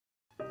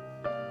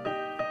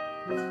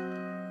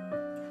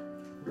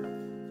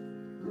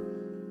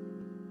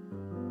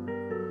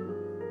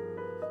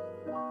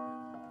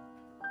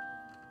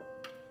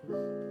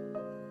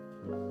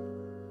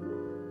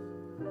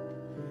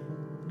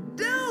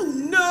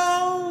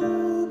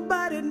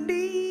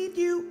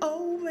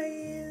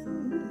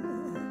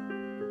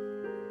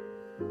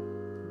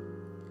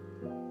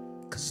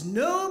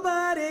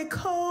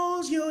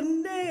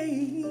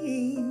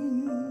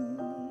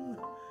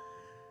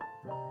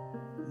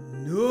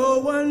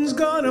No one's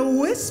gonna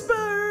whisper.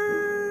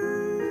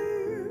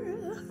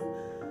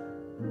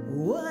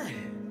 What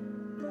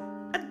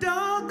a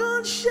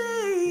doggone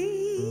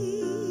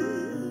shame.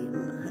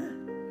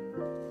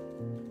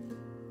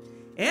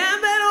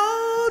 And that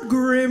old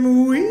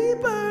grim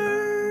reaper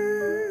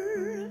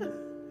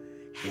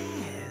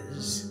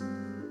has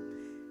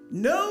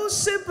no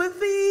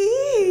sympathy.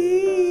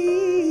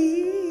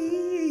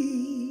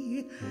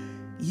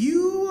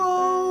 You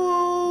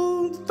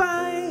won't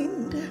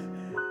find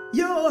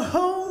your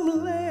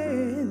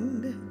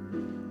homeland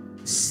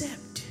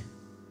except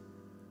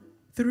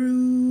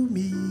through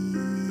me.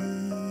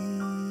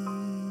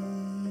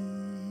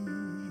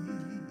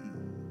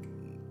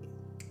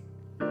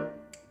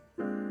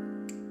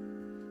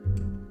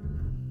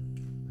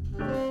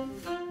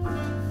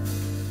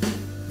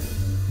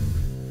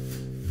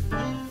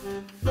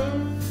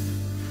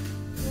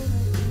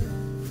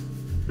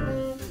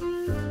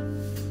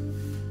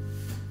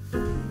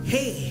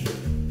 Hey,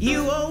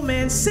 you old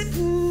man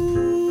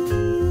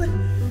sitting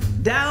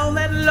down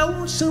that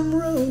lonesome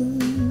road.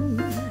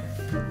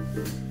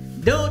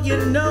 Don't you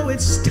know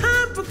it's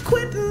time for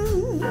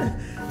quitting?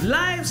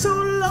 Life's so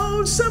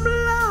lonesome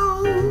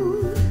low.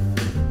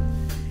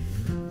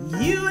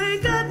 You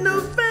ain't got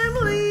no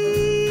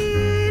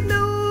family,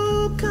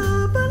 no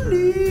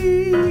company.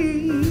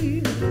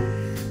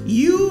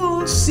 You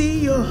won't see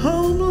your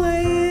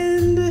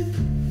homeland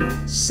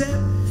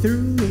except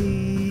through me.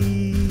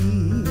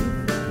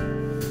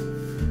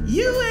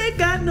 You ain't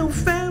got no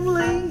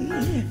family,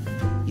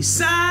 your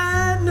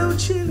side no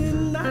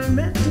children not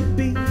meant to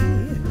be.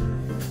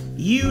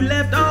 You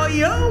left all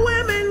your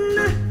women,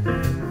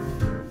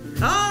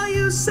 are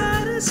you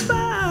satisfied?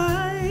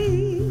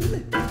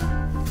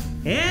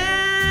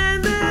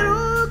 And that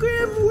old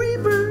grim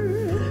reaper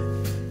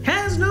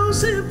has no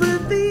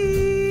sympathy.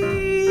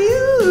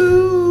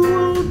 You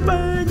won't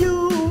find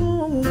your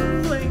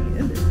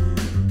homeland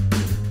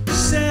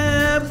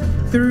except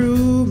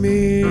through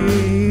me.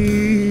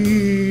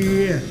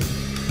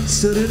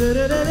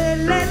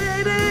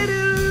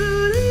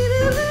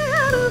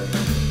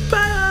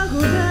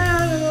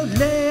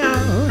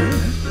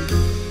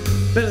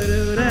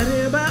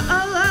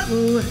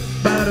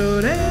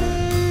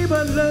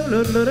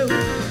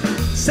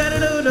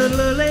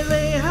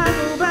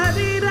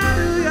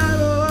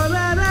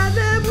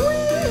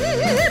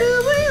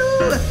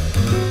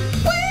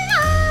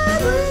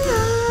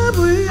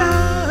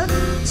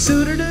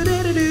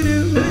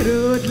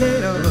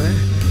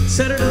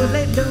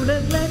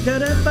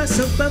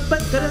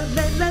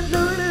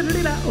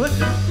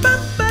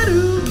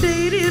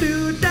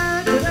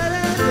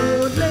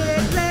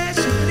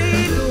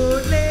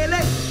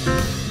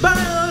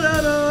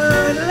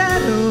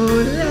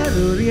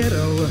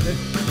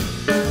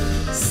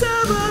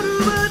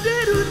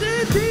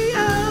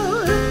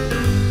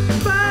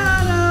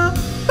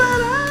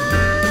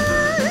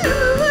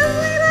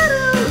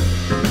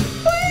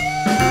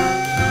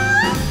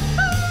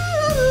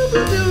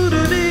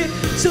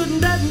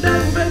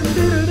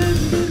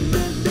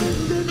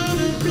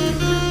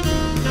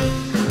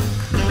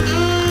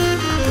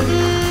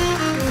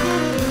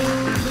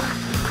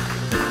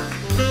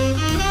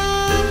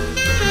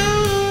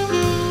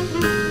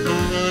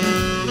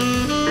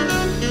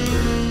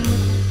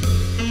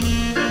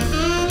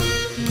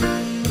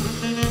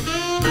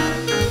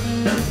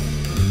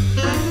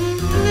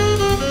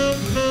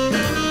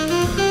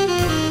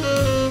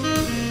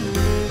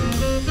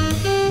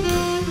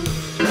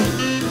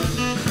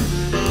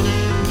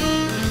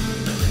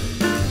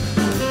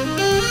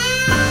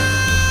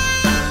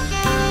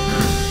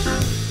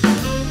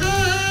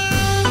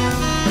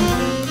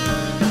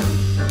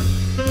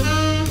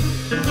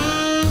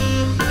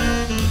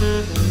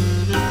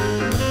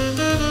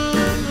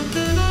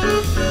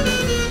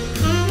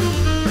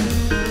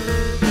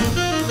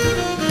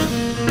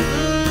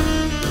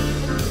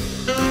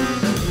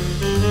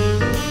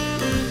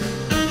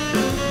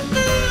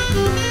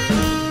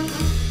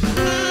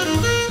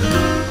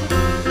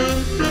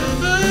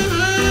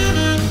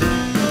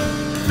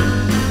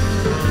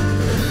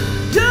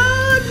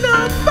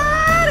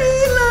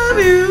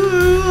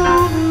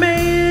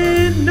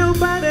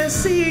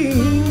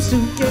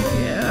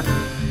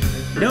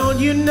 Don't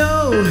you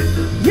know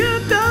you're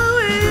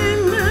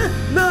going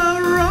the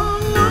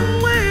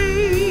wrong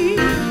way?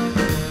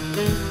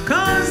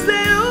 'Cause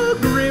the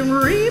old grim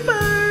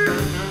reaper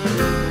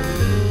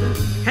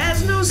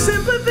has no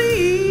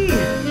sympathy.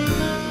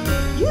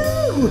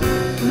 You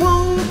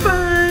won't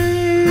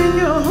find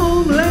your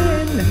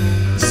homeland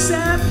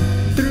except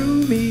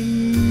through me.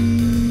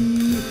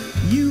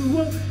 You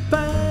won't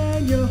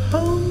find your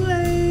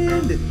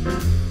homeland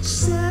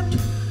except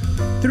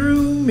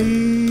through me.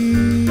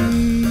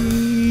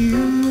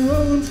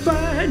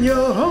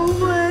 Your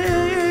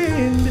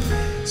homeland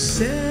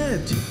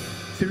set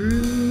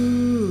through